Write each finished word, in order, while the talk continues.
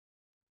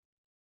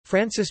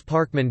Francis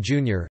Parkman,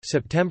 Jr.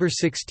 (September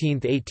 16,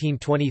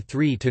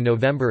 1823 to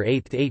November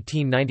 8,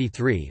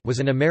 1893) was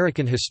an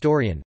American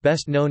historian,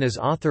 best known as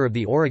author of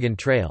The Oregon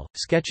Trail,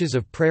 Sketches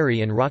of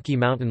Prairie and Rocky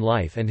Mountain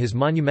Life, and his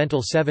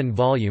monumental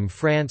 7-volume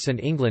France and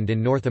England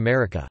in North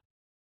America.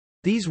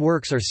 These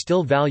works are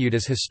still valued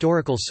as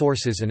historical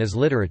sources and as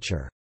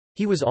literature.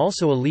 He was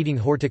also a leading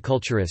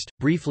horticulturist,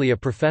 briefly a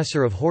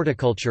professor of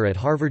horticulture at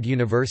Harvard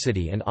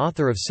University and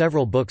author of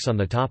several books on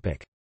the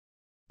topic.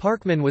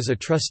 Parkman was a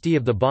trustee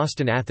of the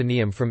Boston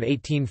Athenaeum from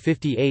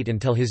 1858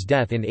 until his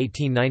death in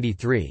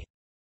 1893.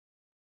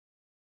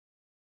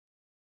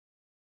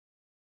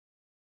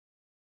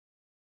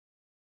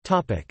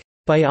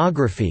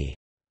 Biography.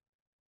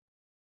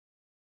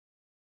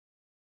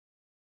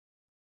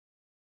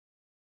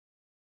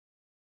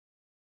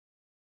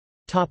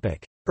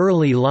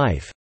 Early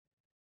life.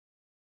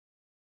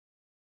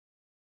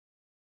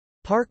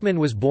 Parkman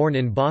was born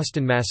in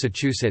Boston,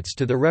 Massachusetts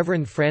to the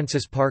Reverend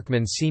Francis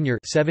Parkman Sr.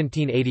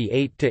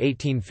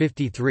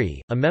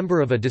 (1788–1853), a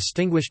member of a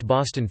distinguished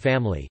Boston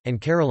family,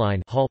 and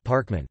Caroline Hall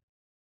Parkman.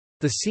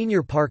 The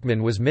senior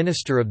Parkman was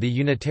minister of the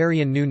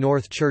Unitarian New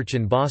North Church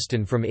in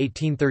Boston from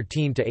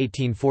 1813 to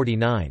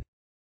 1849.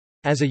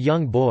 As a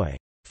young boy,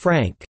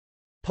 Frank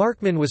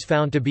Parkman was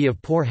found to be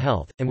of poor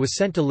health, and was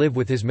sent to live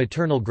with his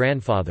maternal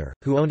grandfather,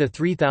 who owned a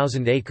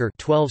 3,000-acre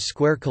 (12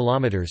 square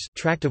kilometers)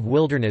 tract of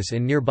wilderness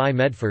in nearby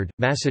Medford,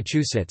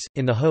 Massachusetts,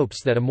 in the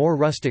hopes that a more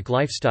rustic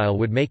lifestyle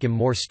would make him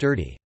more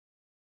sturdy.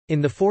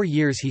 In the 4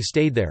 years he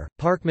stayed there,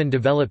 Parkman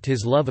developed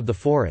his love of the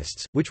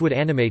forests, which would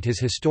animate his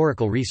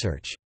historical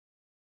research.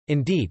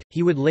 Indeed,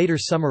 he would later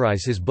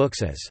summarize his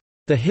books as,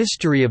 "the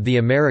history of the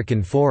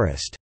American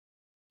forest."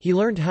 He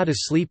learned how to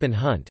sleep and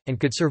hunt, and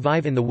could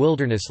survive in the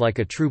wilderness like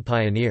a true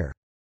pioneer.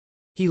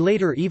 He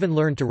later even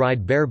learned to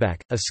ride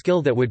bareback, a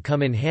skill that would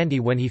come in handy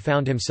when he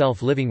found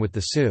himself living with the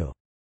Sioux.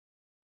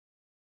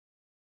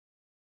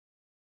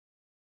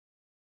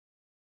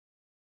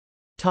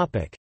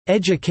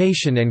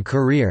 Education and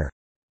career.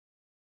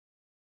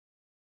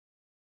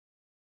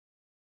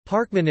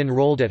 Parkman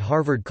enrolled at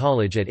Harvard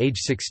College at age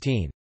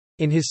 16.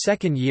 In his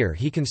second year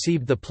he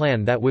conceived the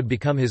plan that would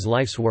become his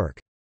life's work.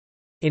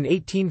 In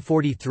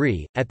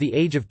 1843, at the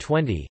age of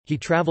 20, he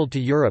traveled to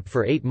Europe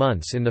for 8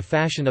 months in the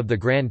fashion of the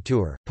Grand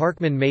Tour.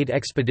 Parkman made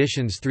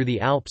expeditions through the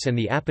Alps and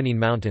the Apennine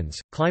Mountains,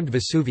 climbed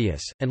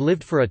Vesuvius, and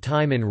lived for a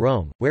time in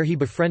Rome, where he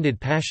befriended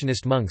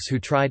Passionist monks who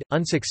tried,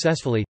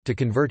 unsuccessfully, to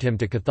convert him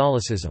to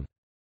Catholicism.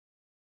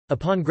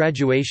 Upon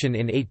graduation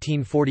in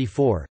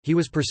 1844, he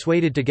was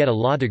persuaded to get a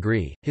law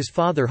degree, his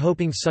father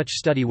hoping such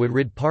study would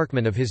rid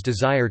Parkman of his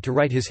desire to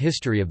write his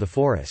history of the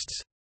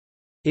forests.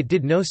 It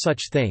did no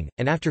such thing,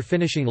 and after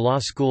finishing law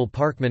school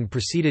Parkman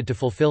proceeded to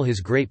fulfill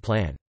his great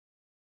plan.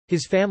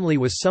 His family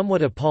was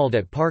somewhat appalled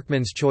at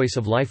Parkman's choice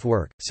of life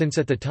work, since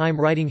at the time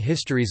writing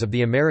histories of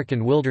the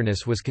American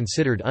wilderness was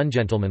considered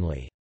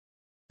ungentlemanly.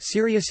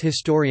 Serious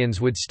historians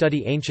would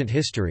study ancient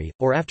history,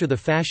 or after the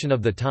fashion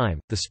of the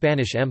time, the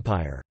Spanish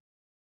Empire.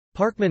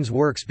 Parkman's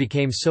works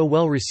became so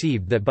well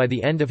received that by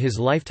the end of his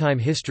lifetime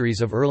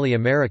histories of early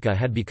America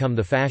had become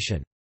the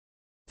fashion.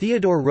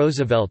 Theodore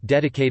Roosevelt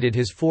dedicated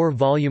his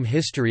 4-volume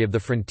History of the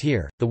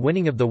Frontier, The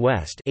Winning of the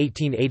West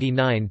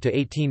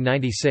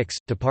 (1889–1896),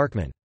 to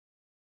Parkman.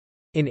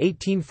 In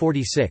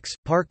 1846,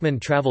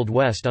 Parkman traveled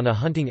west on a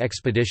hunting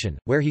expedition,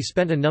 where he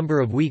spent a number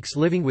of weeks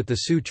living with the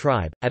Sioux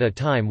tribe, at a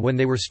time when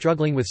they were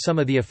struggling with some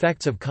of the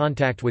effects of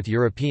contact with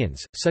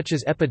Europeans, such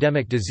as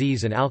epidemic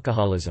disease and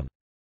alcoholism.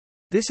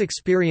 This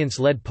experience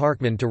led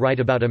Parkman to write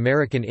about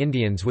American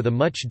Indians with a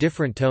much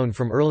different tone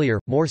from earlier,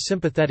 more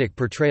sympathetic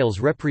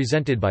portrayals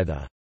represented by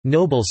the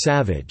noble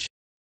savage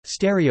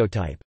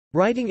stereotype.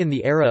 Writing in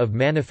the era of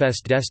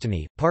Manifest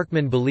Destiny,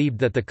 Parkman believed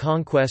that the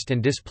conquest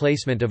and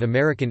displacement of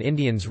American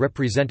Indians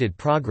represented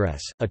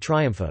progress, a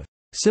triumph of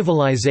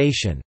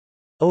civilization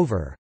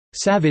over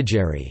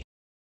savagery,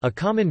 a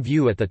common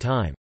view at the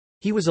time.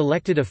 He was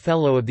elected a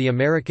Fellow of the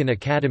American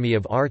Academy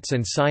of Arts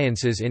and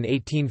Sciences in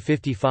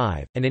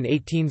 1855, and in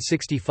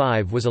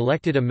 1865 was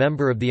elected a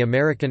member of the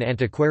American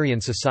Antiquarian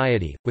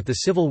Society. With the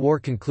Civil War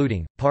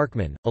concluding,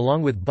 Parkman,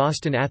 along with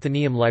Boston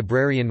Athenaeum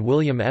librarian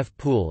William F.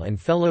 Poole and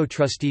fellow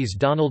trustees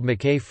Donald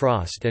Mackay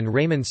Frost and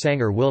Raymond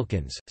Sanger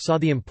Wilkins, saw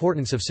the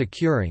importance of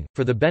securing,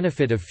 for the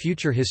benefit of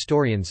future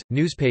historians,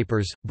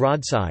 newspapers,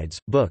 broadsides,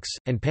 books,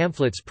 and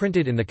pamphlets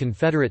printed in the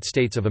Confederate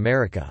States of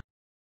America.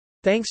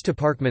 Thanks to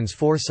Parkman's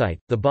foresight,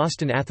 the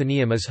Boston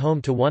Athenaeum is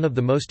home to one of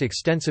the most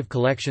extensive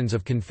collections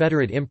of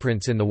Confederate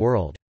imprints in the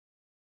world.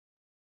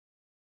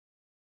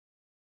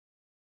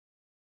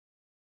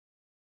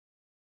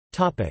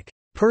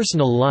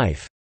 Personal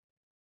life.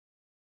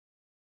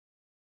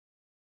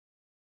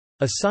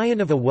 A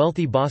scion of a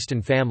wealthy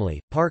Boston family,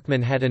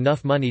 Parkman had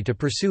enough money to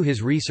pursue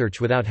his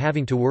research without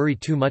having to worry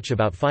too much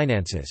about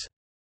finances.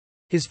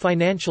 His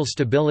financial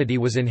stability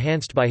was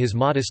enhanced by his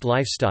modest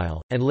lifestyle,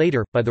 and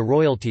later, by the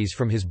royalties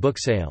from his book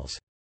sales.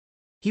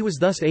 He was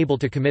thus able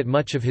to commit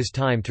much of his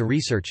time to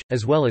research,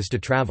 as well as to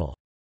travel.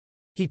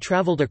 He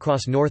traveled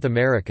across North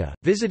America,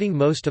 visiting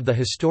most of the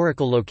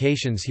historical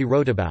locations he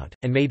wrote about,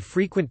 and made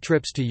frequent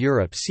trips to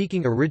Europe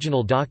seeking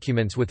original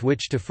documents with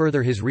which to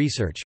further his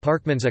research.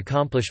 Parkman's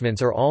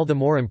accomplishments are all the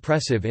more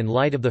impressive in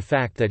light of the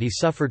fact that he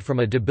suffered from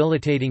a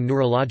debilitating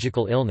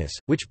neurological illness,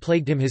 which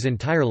plagued him his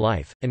entire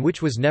life, and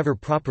which was never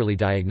properly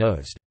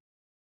diagnosed.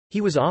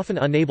 He was often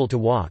unable to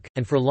walk,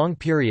 and for long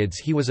periods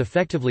he was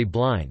effectively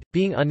blind,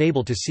 being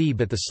unable to see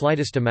but the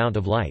slightest amount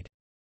of light.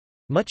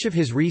 Much of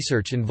his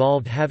research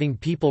involved having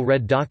people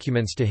read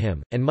documents to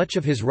him, and much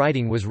of his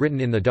writing was written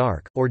in the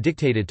dark, or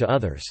dictated to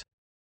others.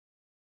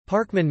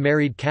 Parkman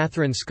married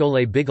Catherine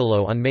Scolay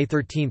Bigelow on May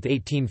 13,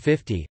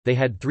 1850. They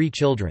had 3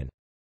 children.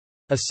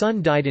 A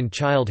son died in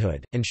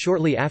childhood, and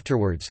shortly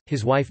afterwards,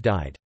 his wife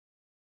died.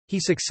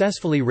 He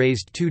successfully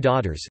raised 2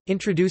 daughters,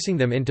 introducing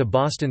them into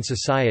Boston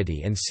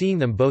society and seeing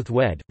them both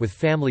wed, with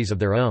families of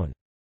their own.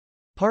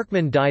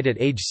 Parkman died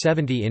at age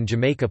 70 in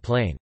Jamaica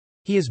Plain.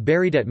 He is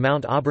buried at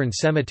Mount Auburn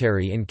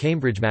Cemetery in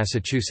Cambridge,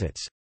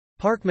 Massachusetts.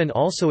 Parkman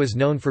also is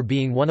known for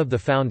being one of the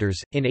founders,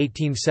 in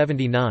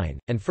 1879,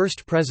 and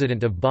first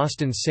president of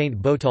Boston's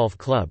St. Botolph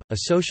Club,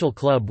 a social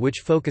club which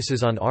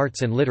focuses on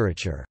arts and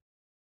literature.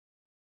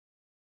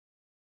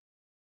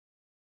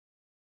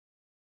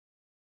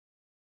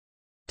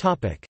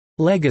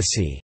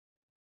 Legacy.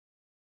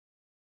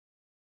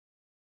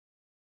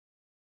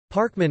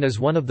 Parkman is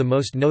one of the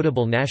most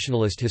notable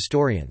nationalist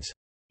historians.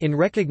 In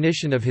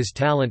recognition of his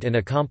talent and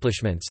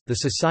accomplishments, the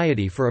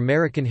Society for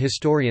American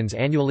Historians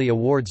annually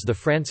awards the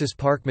Francis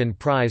Parkman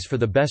Prize for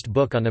the best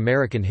book on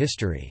American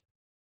history.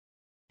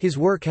 His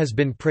work has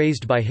been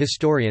praised by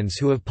historians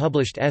who have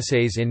published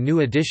essays in new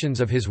editions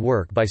of his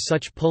work by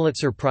such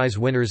Pulitzer Prize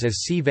winners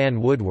as C.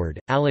 Vann Woodward,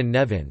 Allan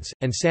Nevins,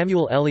 and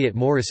Samuel Eliot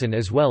Morison,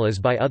 as well as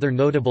by other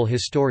notable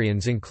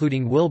historians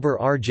including Wilbur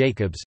R.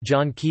 Jacobs,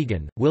 John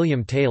Keegan,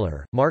 William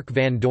Taylor, Mark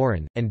Van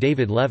Doren, and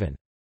David Levin.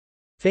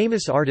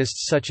 Famous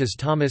artists such as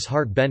Thomas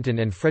Hart Benton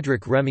and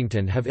Frederick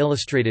Remington have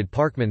illustrated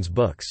Parkman's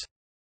books.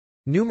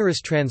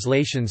 Numerous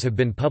translations have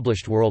been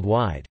published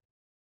worldwide.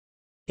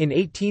 In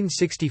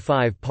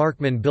 1865,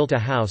 Parkman built a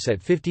house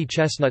at 50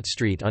 Chestnut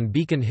Street on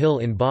Beacon Hill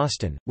in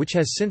Boston, which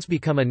has since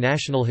become a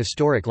National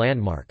Historic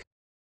Landmark.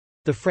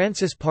 The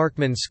Francis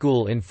Parkman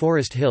School in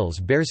Forest Hills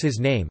bears his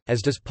name,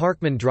 as does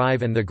Parkman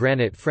Drive and the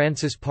granite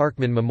Francis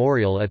Parkman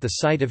Memorial at the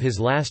site of his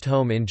last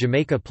home in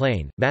Jamaica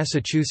Plain,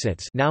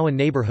 Massachusetts, now a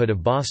neighborhood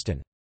of Boston.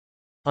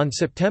 On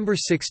September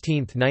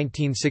 16,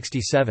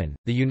 1967,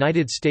 the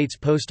United States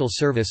Postal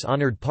Service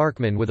honored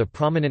Parkman with a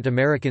Prominent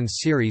Americans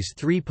Series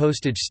 3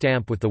 postage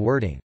stamp with the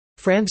wording,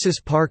 "Francis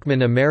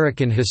Parkman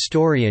American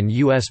Historian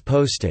U.S.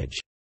 Postage."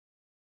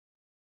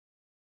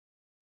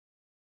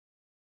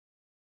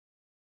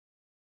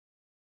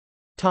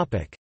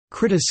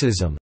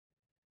 Criticism.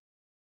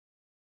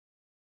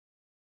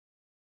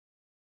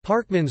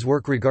 Parkman's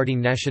work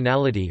regarding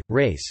nationality,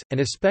 race,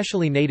 and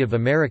especially Native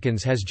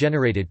Americans has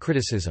generated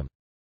criticism.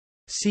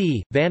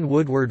 C. Vann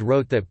Woodward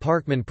wrote that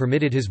Parkman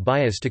permitted his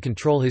bias to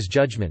control his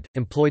judgment,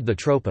 employed the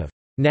trope of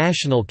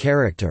national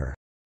character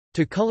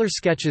to color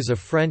sketches of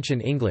French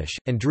and English,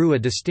 and drew a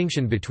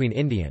distinction between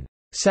Indian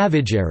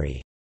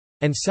savagery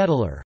and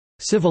settler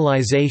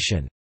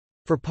civilization.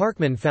 For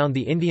Parkman found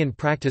the Indian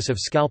practice of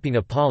scalping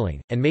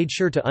appalling, and made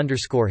sure to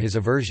underscore his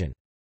aversion.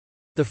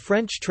 The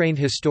French-trained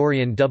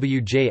historian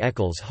W. J.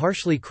 Eccles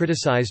harshly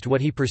criticized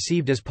what he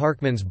perceived as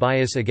Parkman's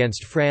bias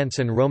against France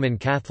and Roman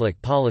Catholic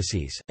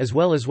policies, as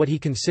well as what he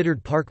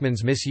considered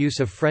Parkman's misuse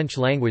of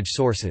French-language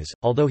sources,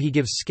 although he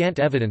gives scant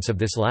evidence of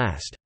this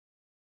last.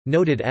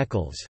 Noted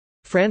Eccles,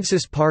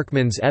 "Francis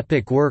Parkman's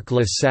epic work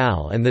La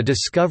Salle and the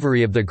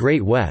Discovery of the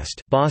Great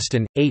West,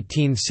 Boston,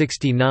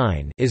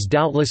 1869, is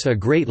doubtless a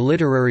great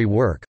literary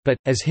work, but,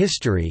 as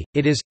history,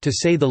 it is, to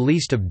say the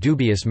least, of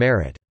dubious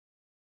merit."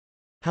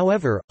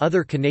 However,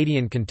 other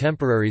Canadian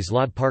contemporaries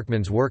laud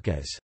Parkman's work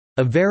as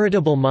a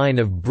veritable mine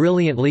of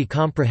brilliantly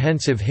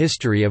comprehensive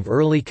history of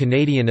early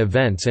Canadian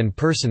events and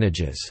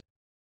personages.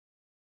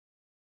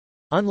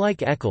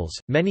 Unlike Eccles,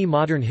 many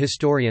modern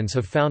historians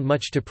have found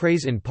much to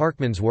praise in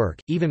Parkman's work,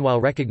 even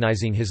while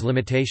recognizing his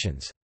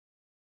limitations.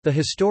 The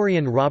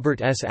historian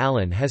Robert S.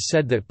 Allen has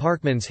said that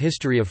Parkman's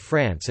History of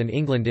France and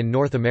England in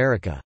North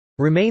America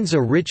remains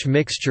a rich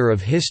mixture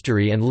of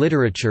history and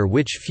literature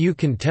which few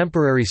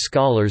contemporary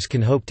scholars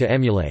can hope to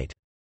emulate.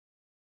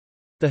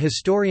 The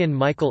historian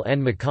Michael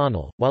N.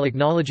 McConnell, while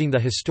acknowledging the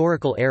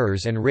historical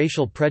errors and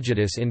racial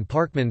prejudice in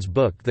Parkman's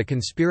book The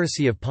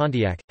Conspiracy of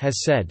Pontiac,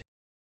 has said,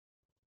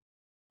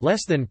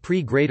 less than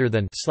pre greater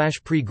than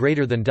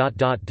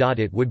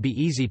it would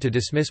be easy to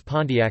dismiss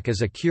Pontiac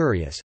as a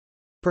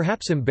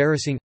curious—perhaps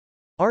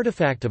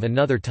embarrassing—artifact of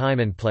another time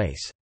and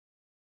place.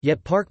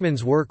 Yet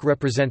Parkman's work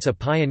represents a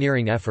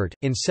pioneering effort.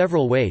 In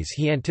several ways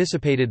he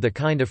anticipated the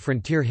kind of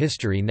frontier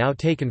history now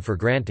taken for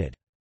granted.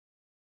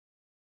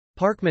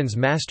 Parkman's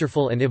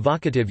masterful and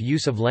evocative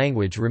use of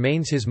language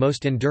remains his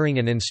most enduring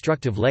and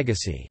instructive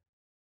legacy.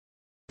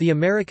 The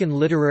American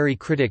literary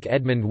critic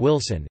Edmund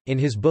Wilson, in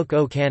his book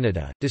O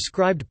Canada,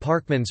 described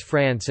Parkman's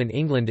France and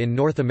England in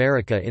North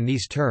America in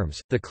these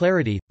terms: "The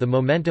clarity, the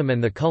momentum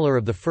and the color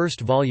of the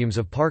first volumes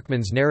of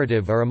Parkman's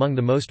narrative are among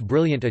the most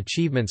brilliant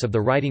achievements of the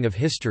writing of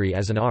history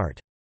as an art."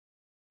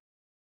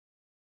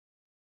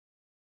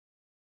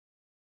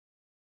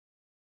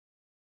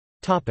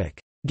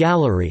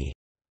 Gallery.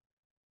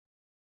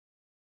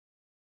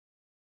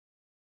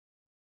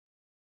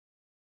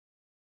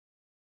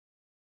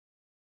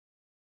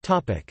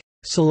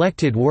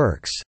 Selected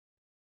works.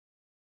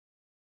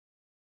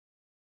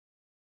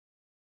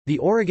 The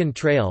Oregon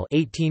Trail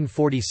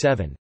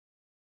 1847.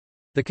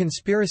 The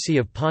Conspiracy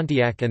of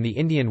Pontiac and the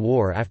Indian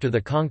War after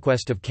the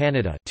Conquest of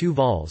Canada 2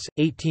 vols,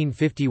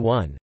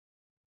 1851.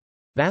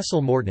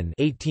 Vassall Morton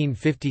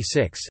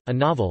 1856, a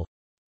novel.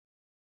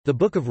 The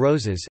Book of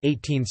Roses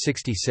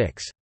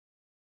 1866.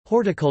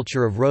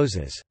 Horticulture of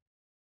Roses.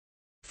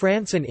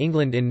 France and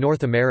England in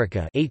North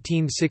America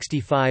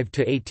 1865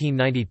 to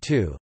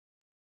 1892.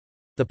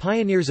 The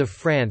Pioneers of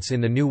France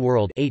in the New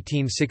World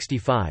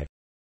 1865.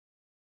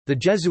 The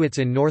Jesuits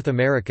in North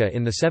America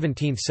in the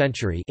 17th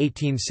century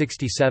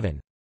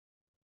 1867.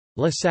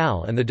 La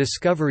Salle and the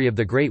Discovery of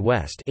the Great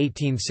West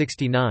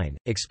 1869,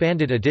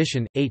 expanded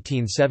edition,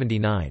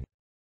 1879.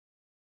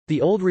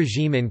 The Old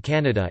Regime in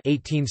Canada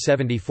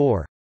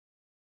 1874.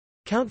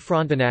 Count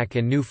Frontenac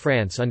and New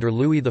France under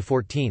Louis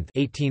XIV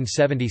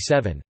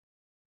 1877.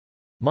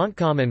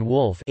 Montcalm and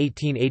Wolfe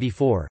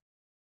 1884.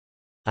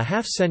 A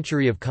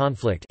Half-Century of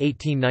Conflict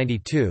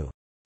 1892.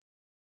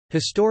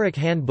 Historic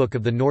Handbook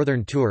of the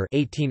Northern Tour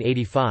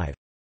 1885.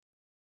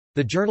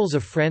 The Journals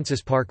of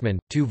Francis Parkman,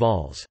 2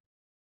 vols.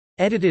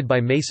 Edited by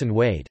Mason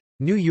Wade.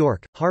 New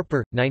York,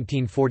 Harper,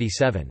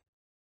 1947.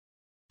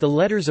 The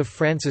Letters of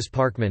Francis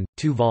Parkman,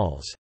 2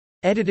 vols.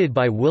 Edited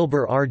by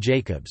Wilbur R.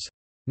 Jacobs.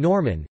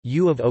 Norman,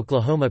 U of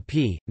Oklahoma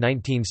p.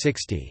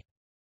 1960.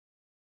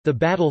 The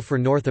Battle for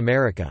North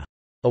America.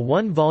 A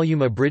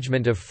 1-volume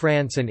abridgment of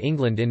France and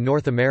England in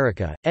North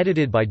America,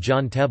 edited by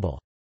John Tebble.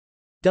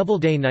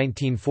 Doubleday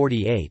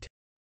 1948.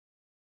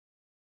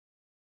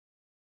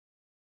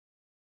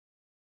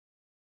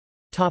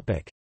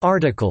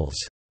 Articles.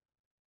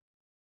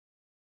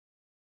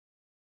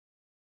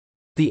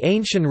 The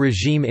Ancient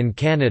Regime in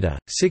Canada,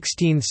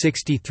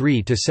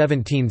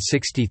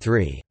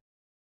 1663–1763.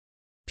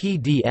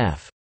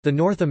 PDF. The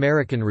North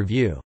American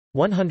Review.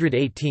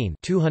 118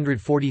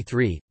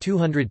 243,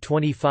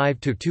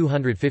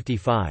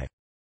 225–255.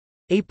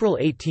 April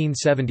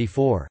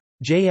 1874.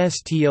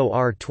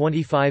 JSTOR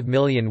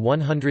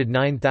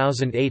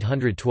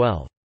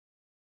 25,109,812.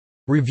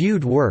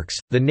 Reviewed Works,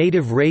 The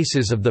Native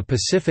Races of the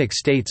Pacific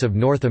States of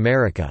North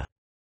America.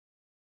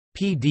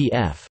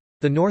 PDF.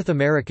 The North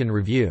American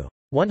Review.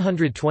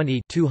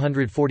 120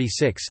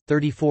 246,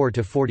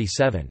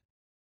 34–47.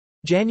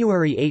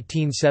 January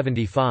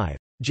 1875.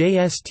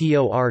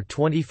 JSTOR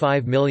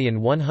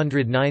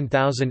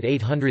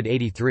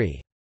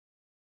 25,109,883.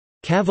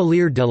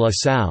 Cavalier de la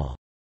Salle.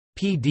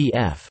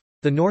 PDF.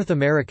 The North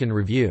American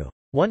Review.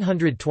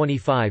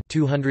 125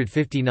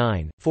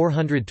 259,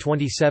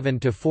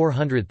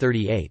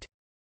 427–438.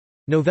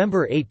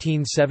 November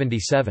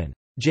 1877.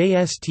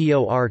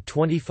 JSTOR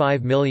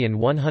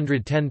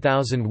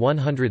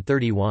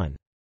 25,110,131.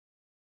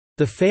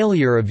 The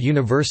Failure of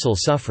Universal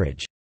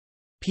Suffrage.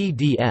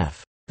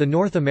 PDF. The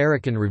North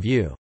American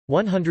Review.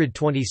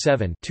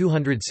 127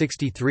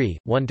 263,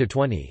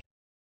 1–20.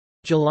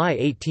 July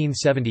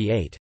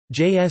 1878.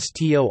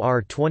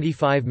 JSTOR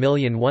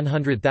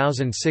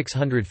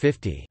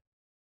 25,100,650.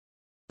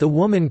 The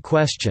Woman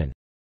Question.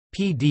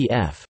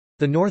 PDF.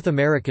 The North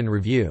American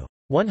Review.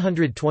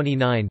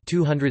 129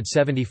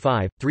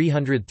 275,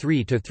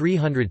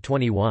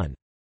 303–321.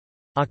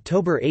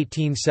 October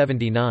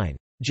 1879.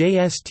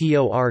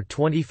 JSTOR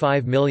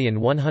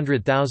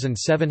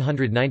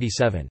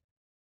 25,100,797.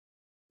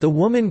 The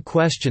Woman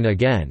Question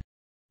Again.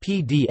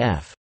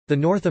 PDF. The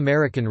North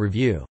American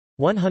Review.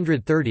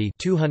 130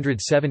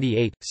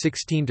 278,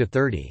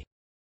 16–30.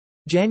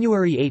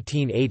 January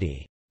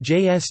 1880.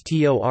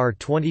 JSTOR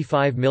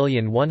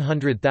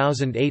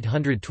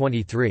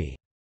 25,100,823.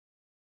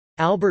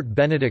 Albert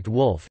Benedict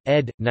Wolfe,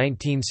 ed.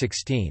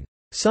 1916.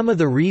 Some of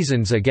the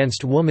Reasons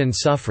Against Woman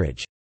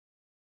Suffrage.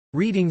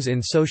 Readings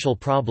in Social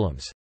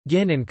Problems.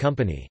 Ginn and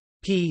Company.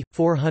 p.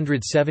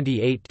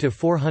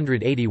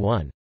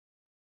 478–481.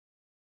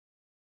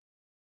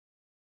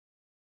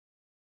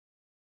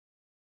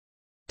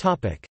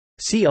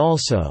 See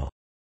also: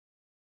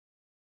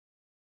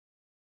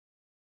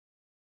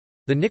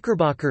 The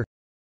Knickerbocker,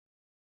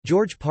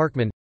 George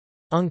Parkman,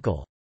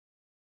 Uncle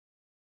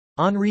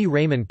Henri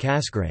Raymond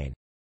Casgrain.